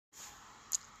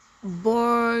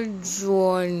Born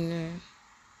Jesus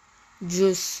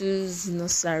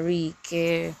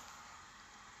Nosarike,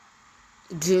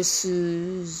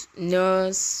 Jesus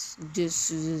nurse,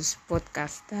 Jesus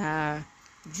podcaster,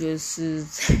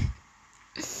 Jesus.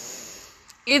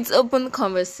 It's open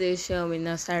conversation with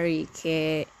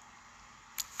Nosarike,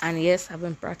 and yes, I've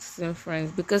been practicing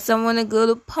French because I want to go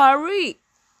to Paris.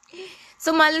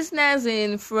 So my listeners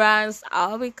in France,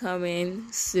 I'll be coming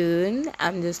soon.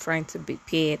 I'm just trying to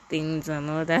prepare things and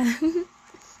all that.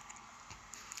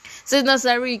 So it's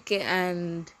Nosarike,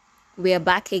 and we are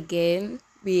back again.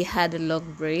 We had a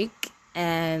long break,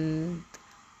 and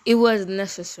it was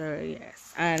necessary,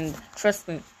 yes. And trust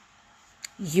me,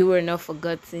 you were not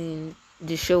forgotten.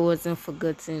 The show wasn't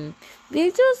forgotten.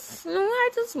 I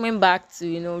just went back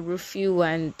to, review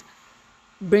and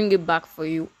bring it back for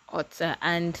you, Otter.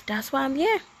 And that's why I'm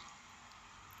here.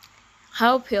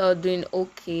 Hope you're doing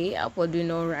okay. Hope you're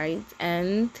doing alright.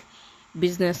 And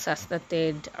business has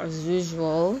started as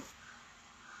usual.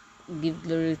 Give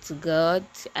glory to God,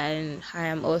 and I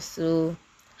am also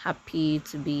happy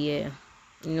to be here.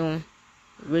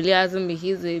 Really hasn't been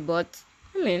easy, but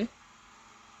can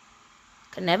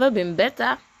never been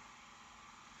better,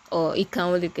 or it can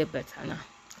only get better now.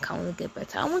 It can only get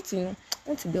better. I want to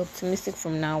be optimistic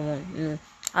from now on.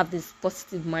 Have this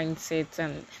positive mindset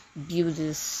and build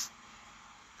this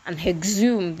and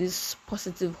exhume this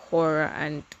positive horror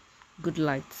and good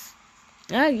lights.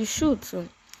 Yeah, you should too.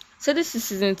 So this is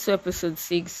season 2, episode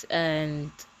 6,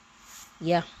 and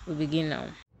yeah, we begin now.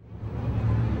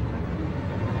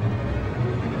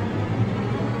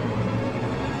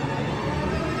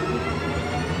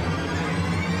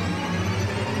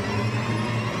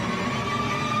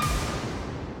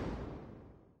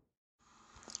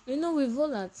 We've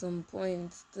all at some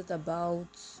point thought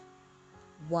about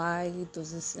why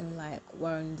does it seem like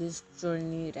we're on this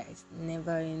journey that is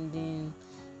never ending?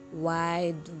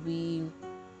 Why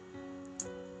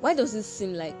does it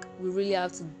seem like we really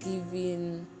have to give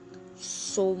in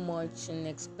so much and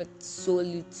expect so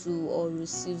little or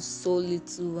receive so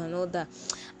little and all that?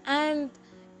 And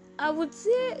I would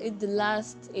say in the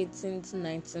last 18 to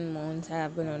 19 months I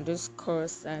have been on this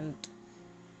course, and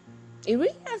it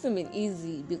really hasn't been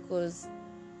easy because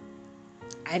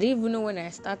I didn't even know when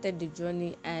I started the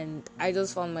journey, and I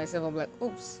just found myself, I'm like,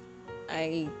 oops,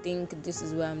 I think this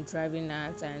is where I'm driving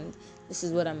at, and this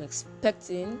is what I'm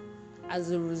expecting as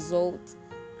a result.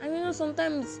 And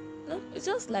sometimes it's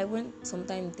just like when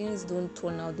sometimes things don't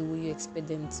turn out the way you expect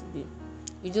them to be.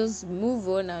 You just move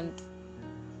on, and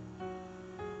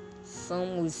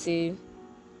some will say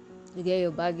you get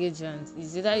your baggage, and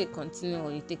it's either you continue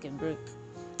or you take a break.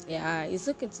 Yeah, it's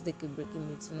okay to take a break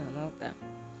in between and all that.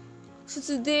 So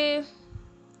today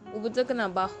we'll be talking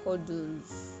about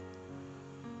hurdles.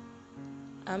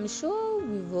 I'm sure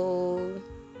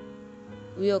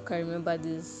we all can remember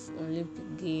this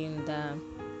Olympic game that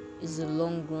is a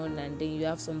long run, and then you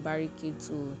have some barricade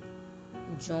to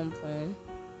jump on.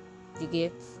 You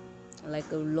get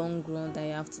like a long run that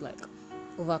you have to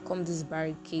overcome this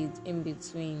barricade in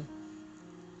between,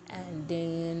 and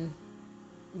then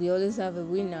we always have a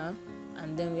winner,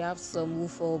 and then we have some who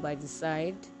fall by the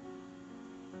side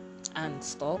and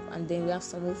stop, and then we have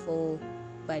some who fall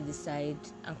by the side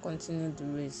and continue the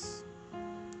race.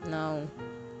 Now,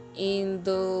 in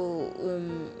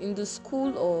the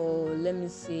school, or let me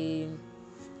say,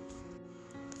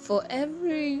 for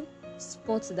every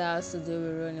sport that has to do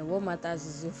with running, what matters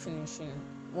is you finishing.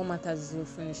 What matters is you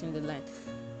finishing the line.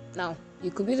 Now, you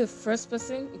could be the first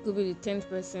person, you could be the 10th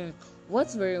person.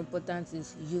 What's very important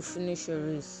is you finish your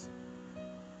race.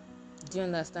 Do you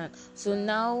understand? So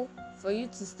now, for you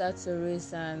to start a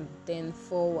race and then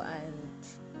fall and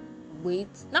wait.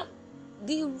 Now,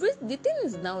 the thing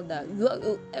is now that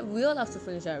we all have to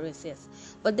finish our race, yes.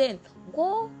 But then,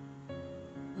 what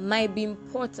might be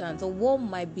important or what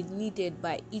might be needed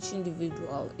by each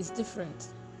individual is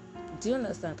different. Do you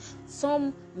understand?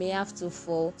 Some may have to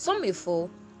fall, some may fall,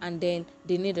 and then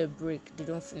they need a break. They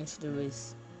don't finish the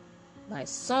race. But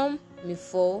some may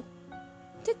fall,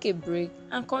 take a break,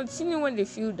 and continue when they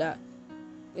feel that,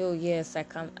 oh yes, I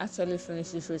can actually finish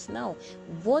this race. Now,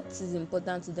 what is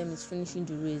important to them is finishing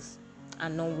the race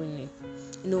and not winning.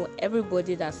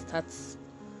 Everybody that starts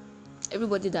a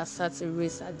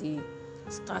race at the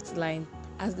start line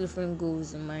has different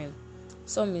goals in mind.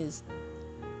 Some is,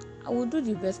 I will do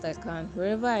the best I can.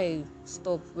 Wherever I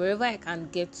stop, wherever I can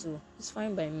get to, it's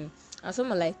fine by me. And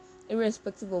some are like,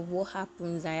 irrespective of what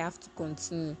happens, I have to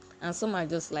continue. And some are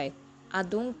just like, I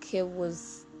don't care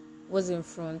what's in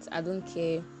front. I don't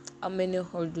care how many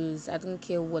hurdles. I don't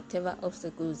care whatever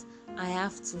obstacles. I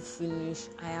have to finish.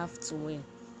 I have to win.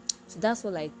 So that's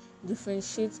what like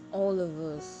differentiates all of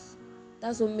us.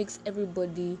 That's what makes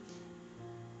everybody.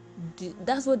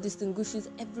 That's what distinguishes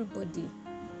everybody.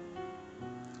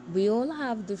 We all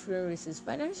have different races: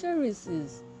 financial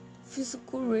races,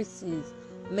 physical races,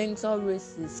 mental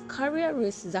races, career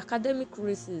races, academic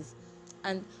races,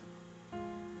 and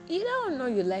either or not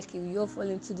you like it, you all fall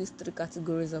into these three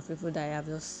categories of people that I have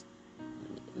just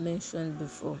mentioned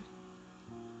before.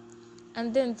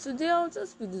 And then today I'll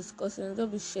just be discussing, I'll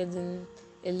be shedding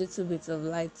a little bit of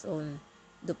light on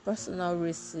the personal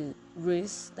race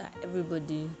that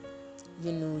everybody,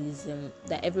 is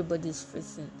that everybody is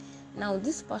facing. Now,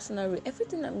 this personal race,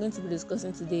 everything I'm going to be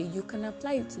discussing today, you can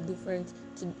apply it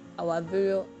to our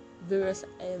various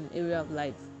area of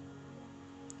life.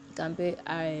 You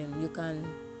can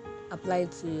apply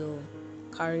it to your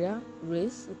career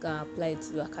race, you can apply it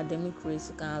to your academic race,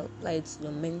 you can apply it to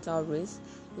your mental race,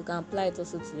 you can apply it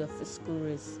also to your physical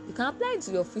race, you can apply it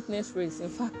to your fitness race, in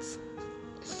fact.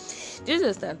 Do you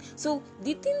understand? So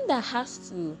the thing that has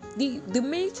to the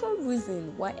major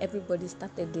reason why everybody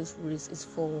started this race is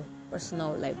for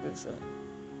personal liberation.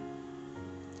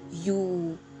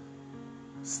 You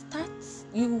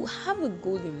have a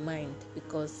goal in mind,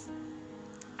 because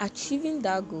achieving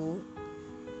that goal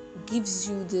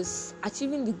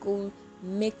achieving the goal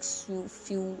makes you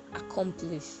feel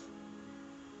accomplished.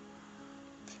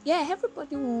 Yeah,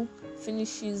 everybody who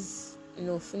finishes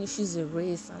a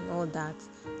race and all that,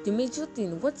 the major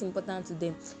thing, what's important to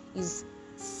them is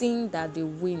seeing that they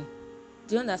win.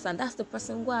 Do you understand? That's the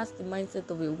person who has the mindset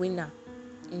of a winner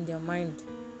in their mind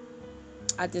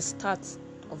at the start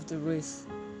of the race.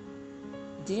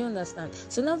 Do you understand?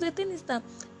 So now the thing is that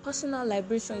personal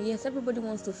liberation, yes, everybody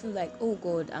wants to feel like, oh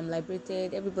God, I'm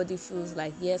liberated. Everybody feels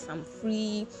like, yes, I'm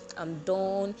free, I'm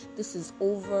done, this is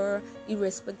over,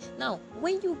 Now,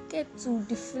 when you get to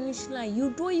the finish line,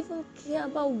 you don't even care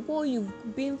about what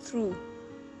you've been through.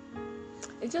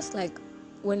 It's just like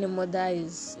when a mother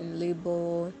is in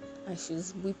labor and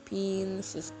she's weeping,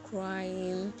 she's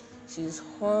crying, she's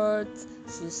hurt,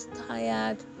 she's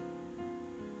tired.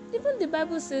 Even the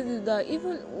Bible says that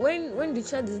even when the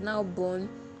child is now born,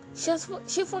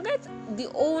 she forgets the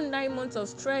whole 9 months of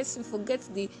stress. She forgets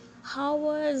the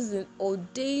hours or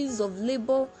days of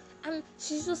labor, and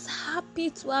she's just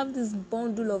happy to have this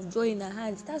bundle of joy in her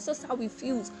hands. That's just how it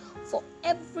feels for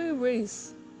every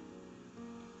race.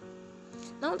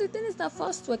 Now the thing is that for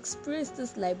us to experience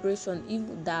this liberation,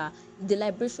 even the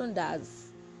liberation that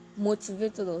has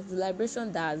motivated us, the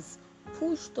liberation that has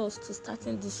pushed us to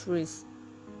starting this race,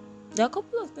 there are a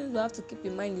couple of things you have to keep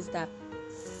in mind. Is that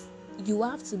you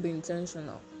have to be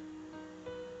intentional.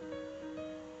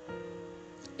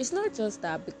 It's not just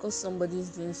that because somebody's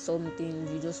doing something,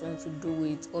 you just want to do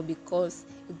it, or because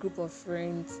a group of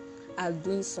friends are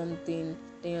doing something,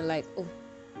 then you're like, oh,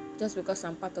 just because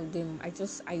I'm part of them, I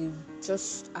just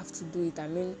have to do it. I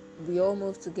mean, we all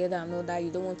move together and all that. You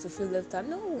don't want to feel left out.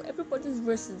 No, everybody's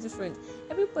race is different.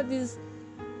 Everybody's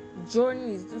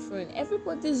journey is different.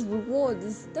 Everybody's reward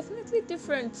is definitely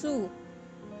different too.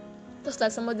 Just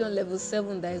like somebody on level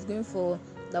 7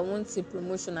 that wants a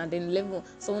promotion, and then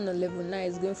someone on level 9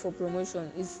 is going for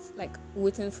promotion. It's like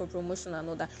waiting for promotion and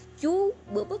all that.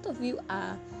 Both of you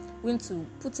are going to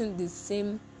put in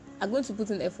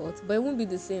effort, but it won't be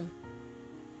the same.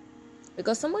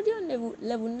 Because somebody on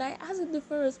level 9 has a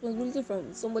different responsibility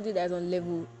from somebody that's on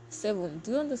level 7.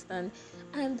 Do you understand?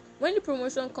 And when the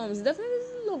promotion comes, definitely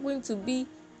not going to be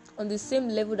on the same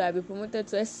level that I'll be promoted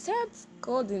to, except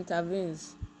God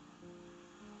intervenes.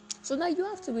 So now you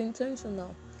have to be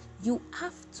intentional. You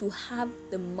have to have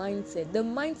the mindset. The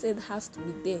mindset has to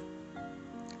be there.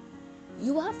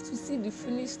 You have to see the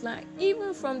finish line,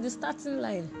 even from the starting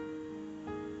line.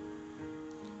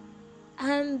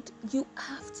 And you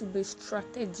have to be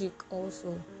strategic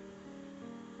also.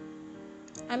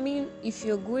 I mean, if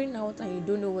you're going out and you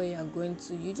don't know where you're going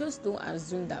to, you just don't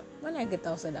assume that when I get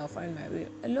outside, I'll find my way.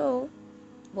 Hello?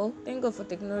 Well, thank God for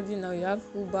technology now. You have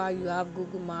Uber, you have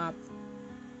Google Maps.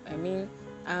 I mean,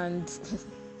 and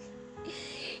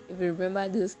if you remember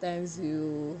those times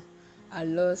you are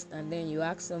lost and then you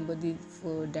ask somebody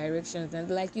for directions and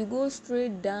like you go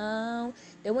straight down,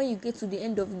 then when you get to the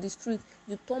end of the street,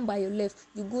 you turn by your left,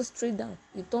 you go straight down,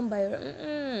 you turn by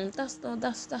your that's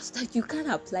you can't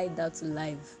apply that to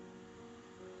life.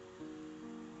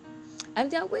 And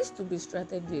there are ways to be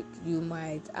strategic. You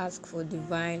might ask for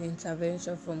divine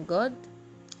intervention from God.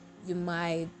 You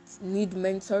might need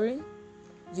mentoring.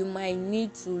 You might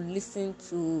need to listen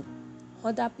to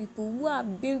other people who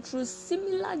have been through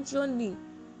similar journey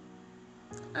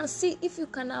and see if you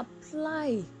can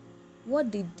apply what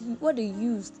they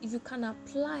used. If you can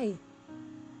apply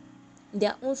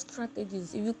their own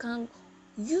strategies, if you can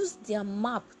use their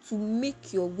map to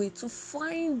make your way, to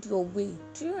find your way.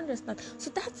 Do you understand? So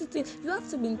that's the thing. You have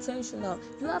to be intentional.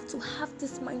 You have to have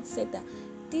this mindset that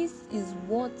this is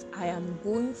what I am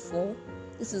going for.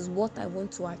 This is what I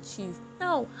want to achieve.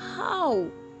 Now, how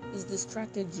is the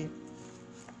strategy?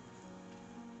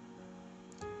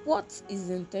 What is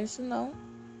intentional?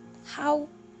 How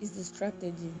is the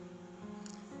strategy?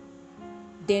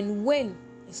 Then when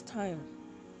is time?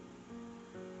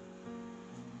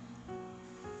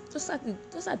 Those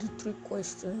are the three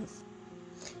questions.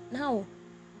 Now,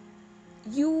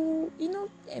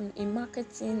 in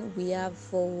marketing we have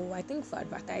for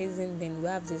advertising, then we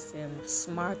have this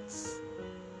SMART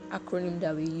acronym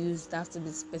that we use. That has to be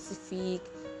specific,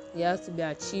 it has to be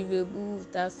achievable,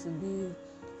 it has to be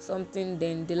something.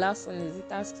 Then the last one is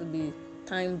it has to be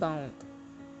time bound.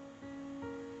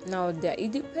 Now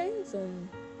it depends on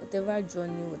whatever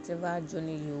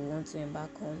journey you want to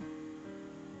embark on.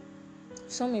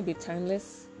 Some may be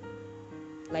timeless,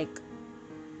 like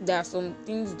there are some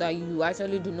things that you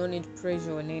actually do not need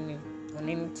pressure on any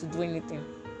to do anything.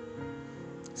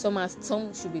 Some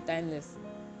should be timeless,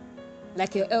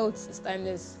 like your health is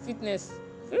timeless, fitness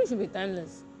should be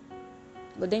timeless.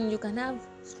 But then you can have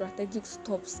strategic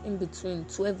stops in between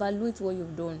to evaluate what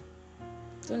you've done.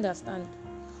 Do you understand?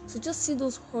 So just see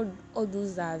those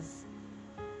hurdles as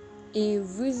a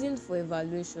reason for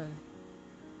evaluation.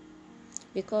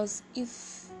 Because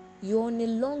if you're on a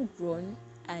long run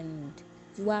and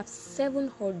you have 7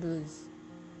 hurdles,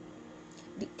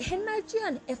 the energy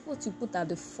and effort you put at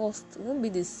the first won't be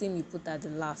the same you put at the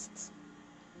last.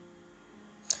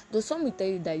 Though some will tell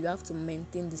you that you have to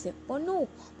maintain the same, but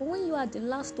when you are at the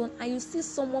last one and you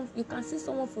can see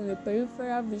someone from your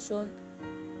peripheral vision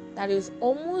that is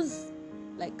almost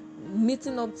like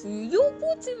meeting up to you, you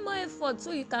put in more effort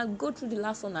so you can go through the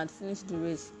last one and finish the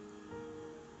race.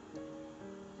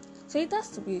 So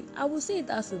I would say it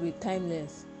has to be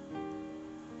timeless,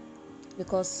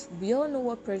 because we all know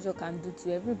what pressure can do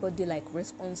to everybody. Like,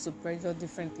 responds to pressure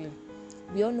differently.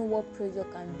 We all know what pressure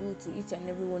can do to each and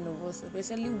every one of us,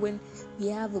 especially when we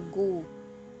have a goal,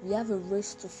 we have a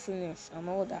race to finish and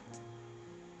all that.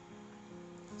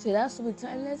 So it has to be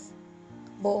timeless,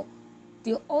 but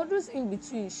the orders in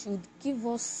between should give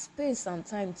us space and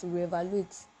time to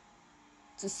reevaluate,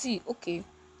 to see, okay,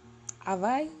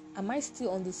 am I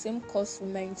still on the same course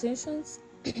with my intentions?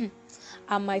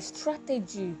 Are my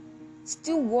strategy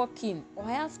still working, or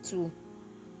I have to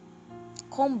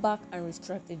come back and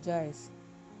re-strategize?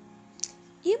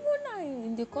 Even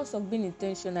in the course of being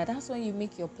intentional, that's when you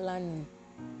make your planning.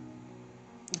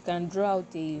 You can draw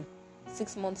out a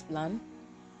 6-month plan.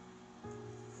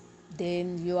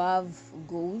 Then you have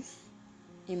goals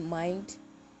in mind.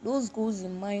 Those goals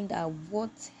in mind are what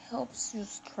helps you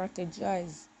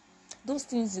strategize. Those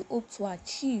things you hope to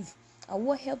achieve are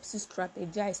what helps you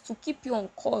strategize, to keep you on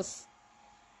course,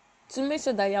 to make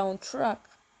sure that you're on track,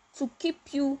 to keep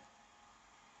you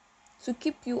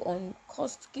on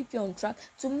course, to keep you on track,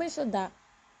 to make sure that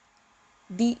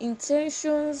the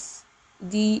intentions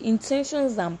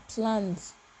and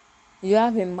plans you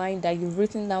have in mind, that you've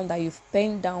written down, that you've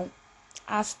penned down,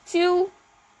 are still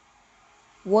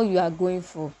what you are going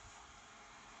for.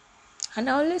 And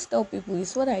I always tell people,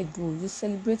 it's what I do. You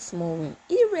celebrate small win,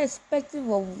 irrespective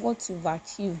of what you've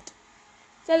achieved.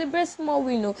 Celebrate small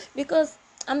win, because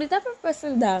I'm the type of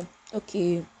person that,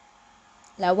 okay,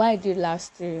 like what I did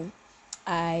last year,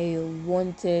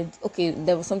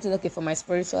 there was something, for my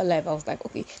spiritual life. I was like,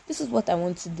 okay, this is what I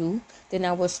want to do. Then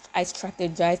I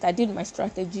strategized. I did my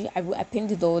strategy. I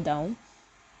pinned it all down.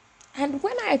 And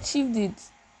when I achieved it,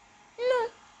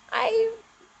 I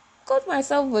got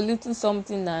myself a little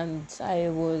something and I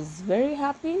was very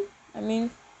happy. I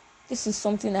mean, this is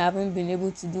something I haven't been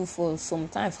able to do for some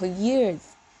time, for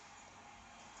years.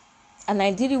 And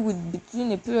I did it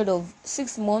between a period of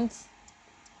 6 months.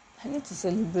 I need to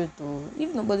celebrate, though.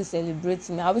 If nobody celebrates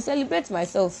me, I will celebrate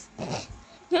myself.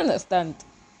 You understand?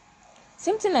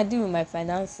 Same thing I did with my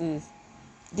finances.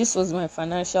 This was my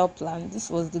financial plan. This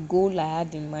was the goal I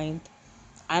had in mind.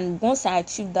 And once I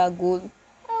achieved that goal,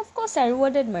 of course I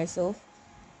rewarded myself.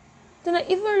 Then I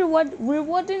even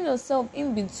rewarding yourself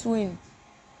in between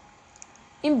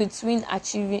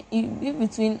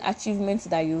achievements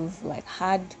that you've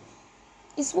had.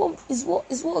 It's what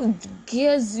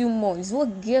gears you more. It's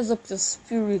what gears up your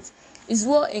spirit. It's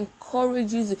what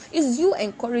encourages you. It's you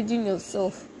encouraging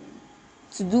yourself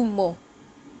to do more,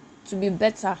 to be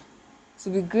better, to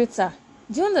be greater.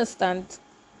 Do you understand?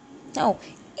 Now,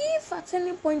 if at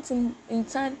any point in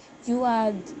time you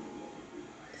had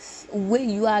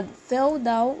fell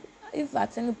down, if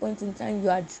at any point in time you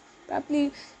had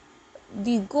probably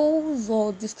the goals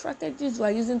or the strategies you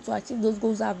are using to achieve those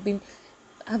goals have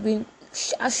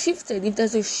shifted. If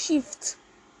there's a shift,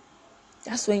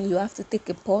 that's when you have to take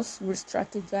a pause,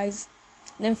 re-strategize,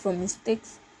 learn from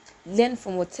mistakes, learn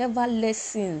from whatever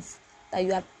lessons that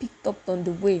you have picked up on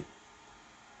the way,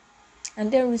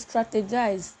 and then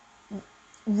re-strategize,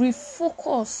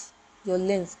 refocus your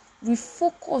lens,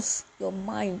 refocus your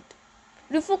mind,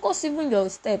 refocus even your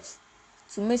steps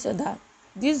to make sure that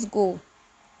this goal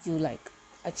you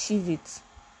achieve it.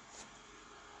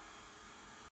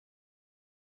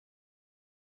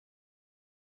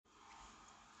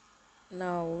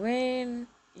 Now when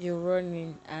you're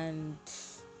running, and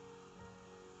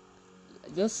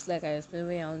just like I explained,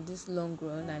 when you're on this long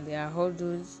run and there are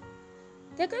hurdles,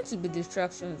 there are going to be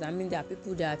distractions. I mean, there are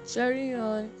people that are cheering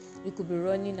on. You could be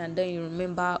running and then you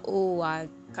remember, oh, I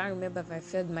can't remember if I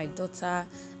fed my daughter,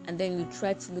 and then you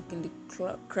try to look in the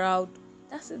crowd.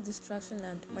 That's a distraction.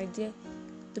 And my dear,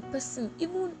 the person,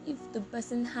 even if the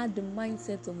person had the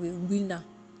mindset of a winner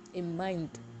in mind,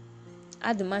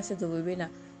 had the mindset of a winner,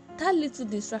 that little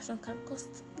distraction can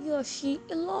cost he or she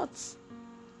a lot.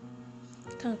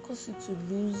 It can cause you to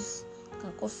lose,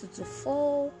 can cause you to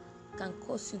fall, can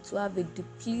cause you to have a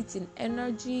depleting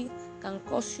energy, can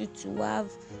cause you to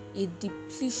have a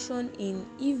depletion in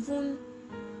even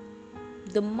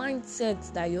the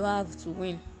mindset that you have to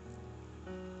win.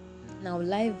 Now,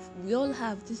 life, we all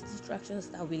have these distractions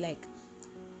that we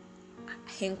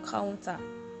encounter.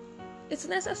 It's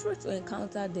necessary to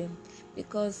encounter them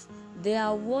because they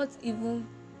are what even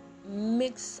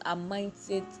makes our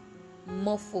mindset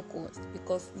more focused,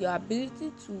 because your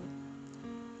ability to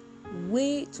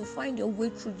find your way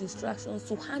through distractions,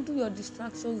 to handle your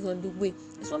distractions on the way,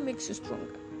 is what makes you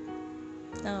stronger.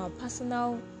 Now,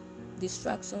 personal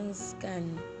distractions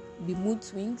can be mood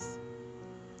swings.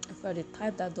 If you're the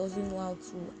type that doesn't know how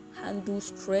to handle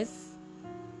stress,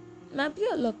 it might be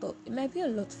a lot for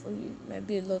you. It might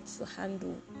be a lot to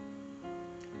handle,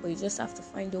 but you just have to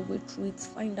find your way through it.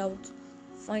 Find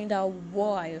out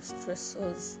what are your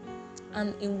stressors,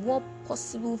 and in what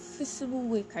possible feasible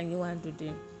way can you handle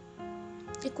them.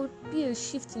 It could be a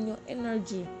shift in your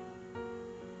energy.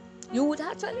 You would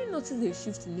actually notice a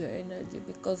shift in your energy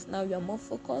because now you're more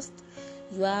focused.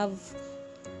 You have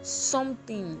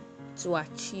something to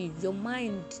achieve. Your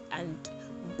mind and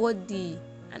body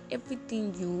and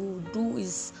everything you do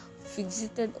is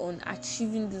fixated on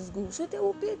achieving this goal. So there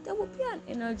will be an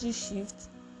energy shift.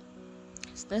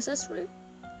 It's necessary,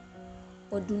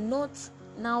 but do not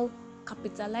now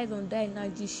capitalize on that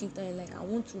energy shift and I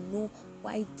want to know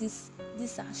why this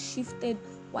has shifted,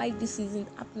 why this isn't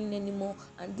happening anymore,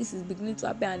 and this is beginning to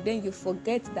happen, and then you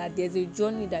forget that there's a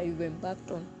journey that you've embarked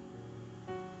on.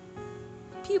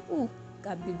 People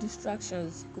can be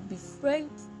distractions. It could be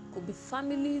friends, it could be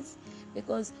families,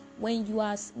 because when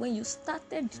you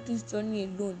started this journey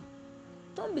alone,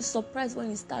 don't be surprised when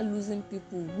you start losing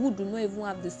people who do not even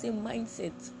have the same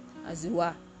mindset as you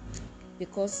are,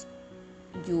 because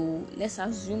let's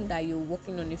assume that you're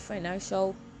working on a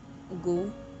financial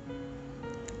goal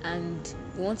and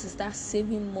you want to start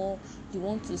saving more, you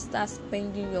want to start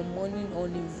spending your money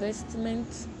on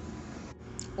investments,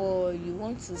 or you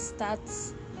want to start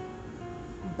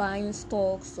buying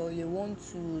stocks, or you want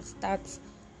to start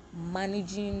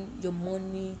managing your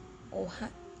money or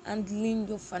handling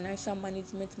your financial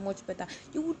management much better.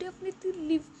 You will definitely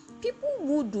leave people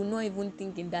who do not even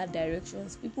think in that direction,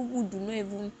 people who do not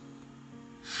even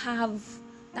have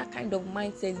that kind of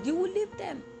mindset. You will leave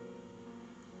them.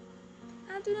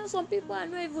 And some people are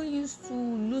not even used to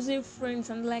losing friends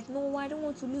and no, I don't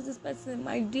want to lose this person.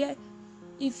 My dear,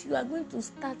 if you are going to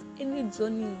start any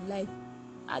journey in life,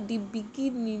 at the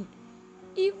beginning,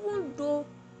 even though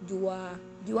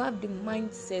you have the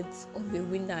mindset of a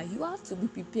winner, you have to be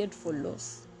prepared for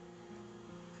loss.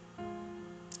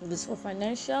 If it's for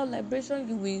financial liberation,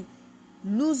 you will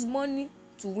lose money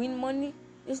to win money.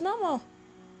 It's normal.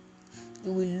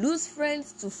 You will lose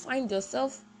friends to find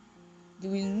yourself. You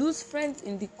will lose friends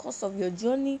in the course of your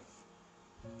journey.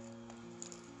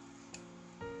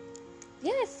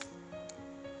 Yes,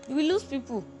 you will lose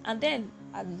people, and then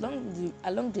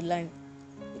along the line,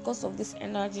 because of this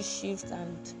energy shift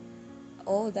and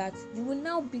all that, you will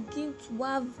now begin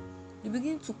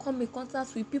to come in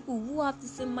contact with people who have the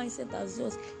same mindset as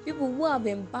yours, people who have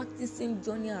embarked the same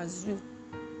journey as you.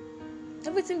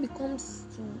 Everything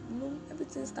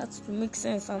starts to make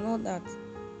sense and all that.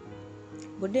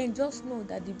 But then just know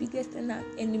that the biggest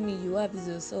enemy you have is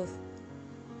yourself.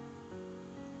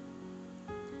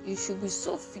 You should be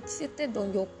so fixated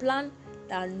on your plan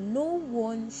that no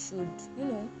one should,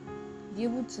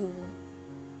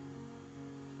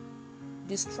 be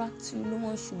distract you. No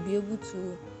one should be able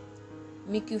to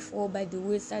make you fall by the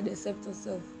wayside except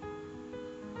yourself.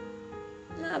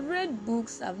 Now, I've read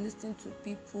books, I've listened to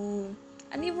people,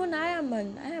 and even I am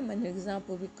an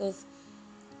example, because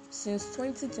since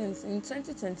 2020, in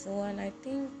 2021, I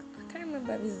can't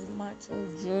remember if it's March or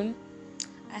June,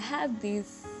 I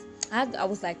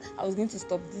was like, I was going to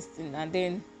stop this thing, and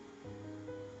then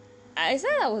I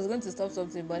said I was going to stop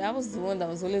something, but I was the one that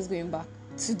was always going back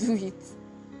to do it.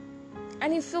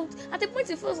 And at the point,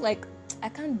 it feels like I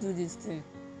can't do this thing.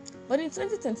 But in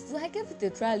 2022, I gave it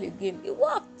a trial again. It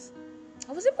worked.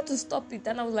 I was able to stop it,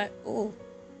 and I was like, oh,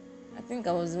 I think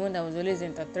I was the one that was always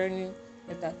entertaining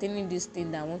this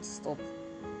thing that I want to stop.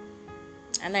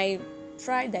 And I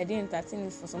didn't entertain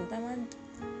it for some time, and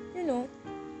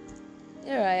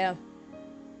here I am.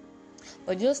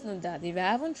 But just know that if I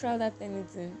haven't tried that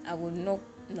anything, I would not.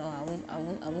 No, I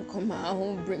won't come out. I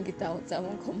won't bring it out. I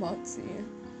won't come out to you.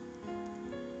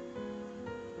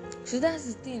 So that's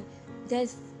the thing.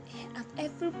 There's at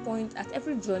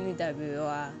every journey that we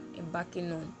are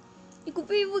embarking on. It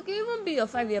can even be your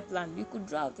 5-year plan. You could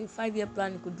draw out a 5-year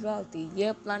plan. You could draw out a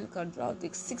year plan. You could draw out a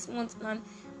 6-month plan.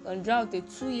 You can draw out a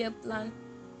 2-year plan.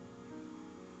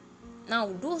 Now,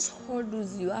 those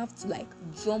hurdles you have to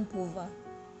jump over,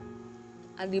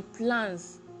 and the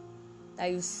plans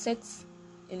that you set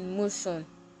in motion,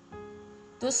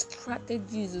 those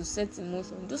strategies you set in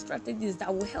motion, those strategies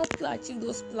that will help you achieve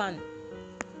those plans,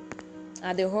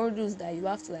 are the hurdles that you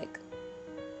have to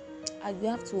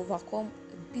overcome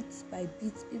bit by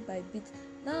bit.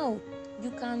 Now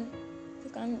you can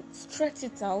stretch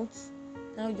it out.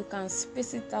 Now you can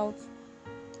space it out,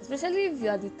 especially if you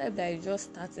are the type that is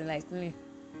just starting like me.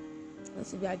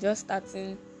 If you are just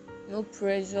starting, no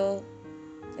pressure,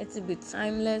 let it be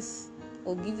timeless,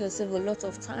 or give yourself a lot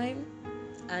of time,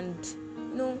 and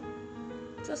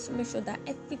just to make sure that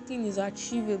everything is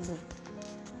achievable.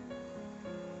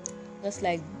 Just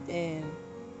like the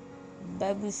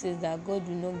Bible says that God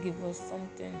will not give us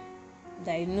something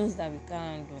that He knows that we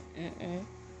can't handle.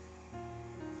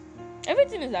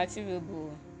 Everything is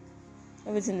achievable.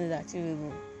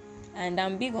 And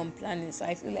I'm big on planning, so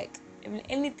I feel like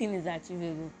anything is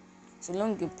achievable so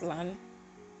long you plan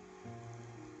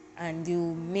and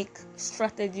you make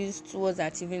strategies towards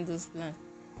achieving those plans.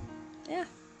 Yeah,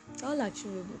 all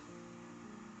achievable.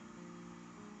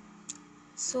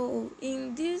 So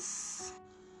in this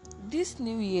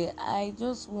new year, I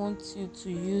just want you to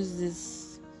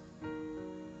use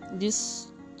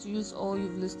to use all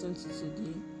you've listened to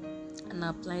today and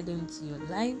apply them to your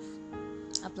life,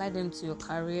 apply them to your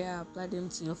career, apply them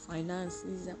to your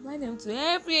finances, apply them to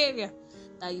every area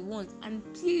that you want. And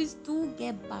please do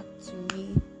get back to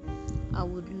me. I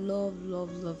would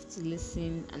love to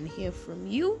listen and hear from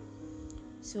you.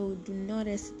 So do not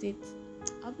hesitate.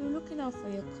 I'll be looking out for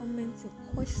your comments, your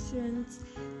questions.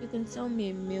 You can send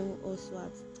me a mail also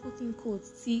at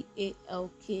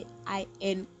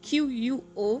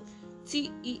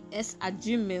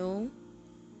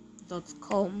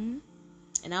talkingcodes@gmail.com,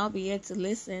 and I'll be here to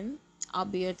listen. I'll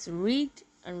be here to read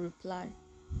and reply.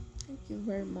 Thank you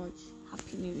very much.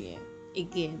 Happy New Year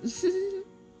again.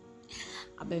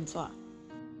 Abentoa.